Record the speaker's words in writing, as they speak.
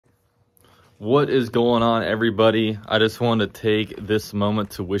What is going on, everybody? I just wanted to take this moment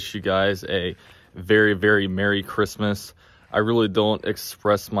to wish you guys a very, very Merry Christmas. I really don't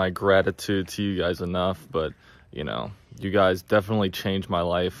express my gratitude to you guys enough, but you know, you guys definitely changed my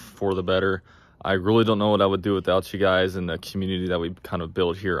life for the better. I really don't know what I would do without you guys and the community that we kind of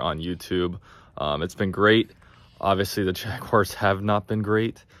built here on YouTube. It's been great. Obviously, the Jaguars have not been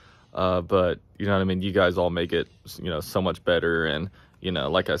great, but you know what I mean? You guys all make it, you know, so much better. And, you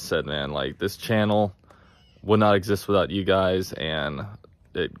know, like I said, man, like this channel would not exist without you guys, and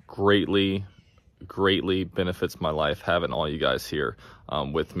it greatly benefits my life having all you guys here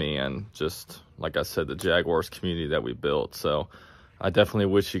with me, and just like I said, the Jaguars community that we built. So I definitely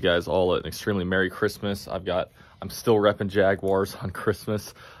wish you guys all an extremely Merry Christmas. I'm still repping Jaguars on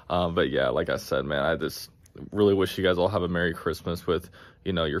Christmas, but yeah, like I said, man, I just really wish you guys all have a Merry Christmas with,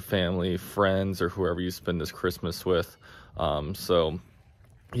 you know, your family, friends, or whoever you spend this Christmas with. So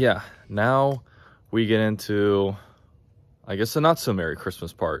yeah, now we get into, I guess, a not so Merry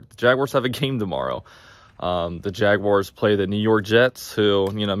Christmas part. The Jaguars have a game tomorrow. The Jaguars play the New York Jets, who,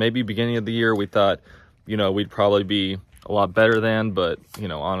 you know, maybe beginning of the year we thought, you know, we'd probably be a lot better than, but, you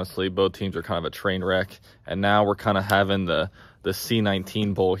know, honestly, both teams are kind of a train wreck. And now we're kind of having the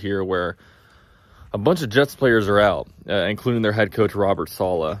C-19 Bowl here, where a bunch of Jets players are out, including their head coach, Robert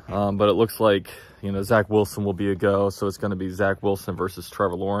Saleh. But it looks like, you know, Zach Wilson will be a go, so it's going to be Zach Wilson versus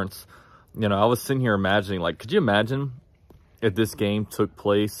Trevor Lawrence. You know, I was sitting here imagining, like, could you imagine if this game took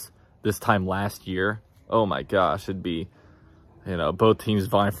place this time last year? Oh my gosh, it'd be, you know, both teams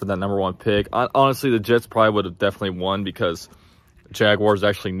vying for that #1 pick. Honestly, the Jets probably would have definitely won, because Jaguars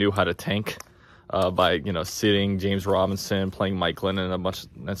actually knew how to tank by, you know, sitting James Robinson, playing Mike Glennon, and a bunch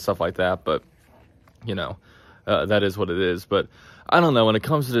and stuff like that. But, you know, that is what it is. But I don't know, when it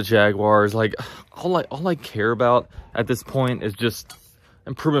comes to the Jaguars, like, all I care about at this point is just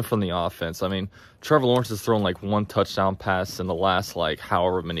improvement from the offense. I mean, Trevor Lawrence has thrown like 1 touchdown pass in the last, like,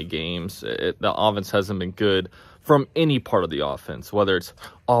 however many games. The offense hasn't been good from any part of the offense, whether it's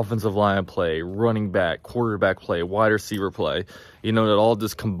offensive line play, running back, quarterback play, wide receiver play. You know, it all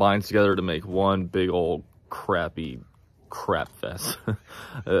just combines together to make one big old crappy crap fest.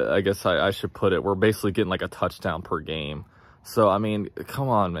 I guess I should put it. We're basically getting like a touchdown per game. So, I mean, come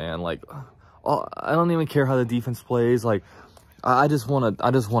on, man. Like, I don't even care how the defense plays. Like, I just want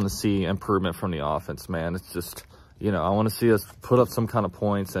to see improvement from the offense, man. It's just, you know, I want to see us put up some kind of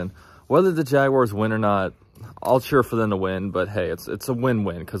points, and whether the Jaguars win or not, I'll cheer for them to win. But hey, it's a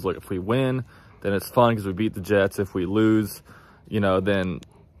win-win, because look, if we win, then it's fun because we beat the Jets. If we lose, you know, then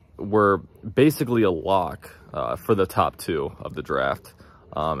we're basically a lock for the top 2 of the draft.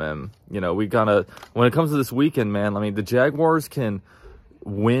 And you know, we gotta, when it comes to this weekend, man, I mean, the Jaguars can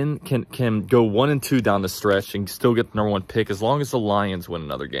win, can go 1-2 down the stretch and still get the #1 pick, as long as the Lions win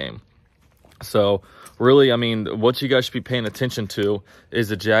another game. So really, I mean, what you guys should be paying attention to is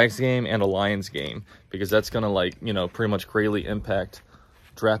a Jags game and a Lions game, because that's going to, like, you know, pretty much greatly impact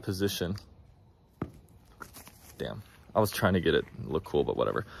draft position. Damn, I was trying to get it look cool, but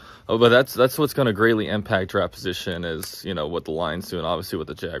whatever. Oh, but that's what's going to greatly impact draft position, is, you know, what the Lions do and obviously what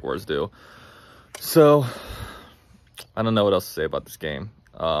the Jaguars do. So I don't know what else to say about this game.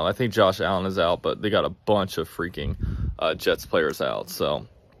 I think Josh Allen is out, but they got a bunch of freaking Jets players out. So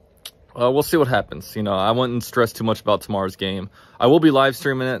we'll see what happens. You know, I wouldn't stress too much about tomorrow's game. I will be live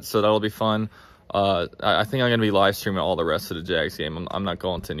streaming it, so that'll be fun. I think I'm going to be live streaming all the rest of the Jags game. I'm not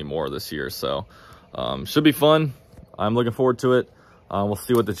going to any more this year, so should be fun. I'm looking forward to it. We'll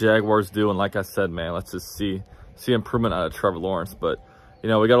see what the Jaguars do, and like I said, man, let's just see improvement out of Trevor Lawrence. But, you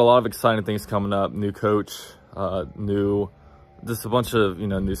know, we got a lot of exciting things coming up. New coach, just a bunch of, you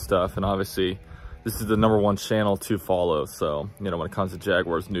know, new stuff, and obviously this is the #1 channel to follow, so, you know, when it comes to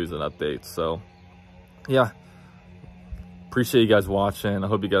Jaguars news and updates. So yeah, appreciate you guys watching. I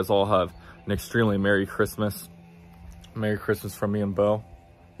hope you guys all have an extremely Merry Christmas. Merry Christmas from me and Bo.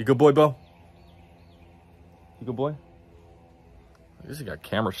 You good boy, Bo? You good boy? I guess he got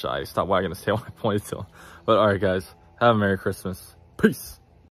camera shy. Stop wagging his tail when I pointed to him. But all right, guys, have a Merry Christmas. Peace.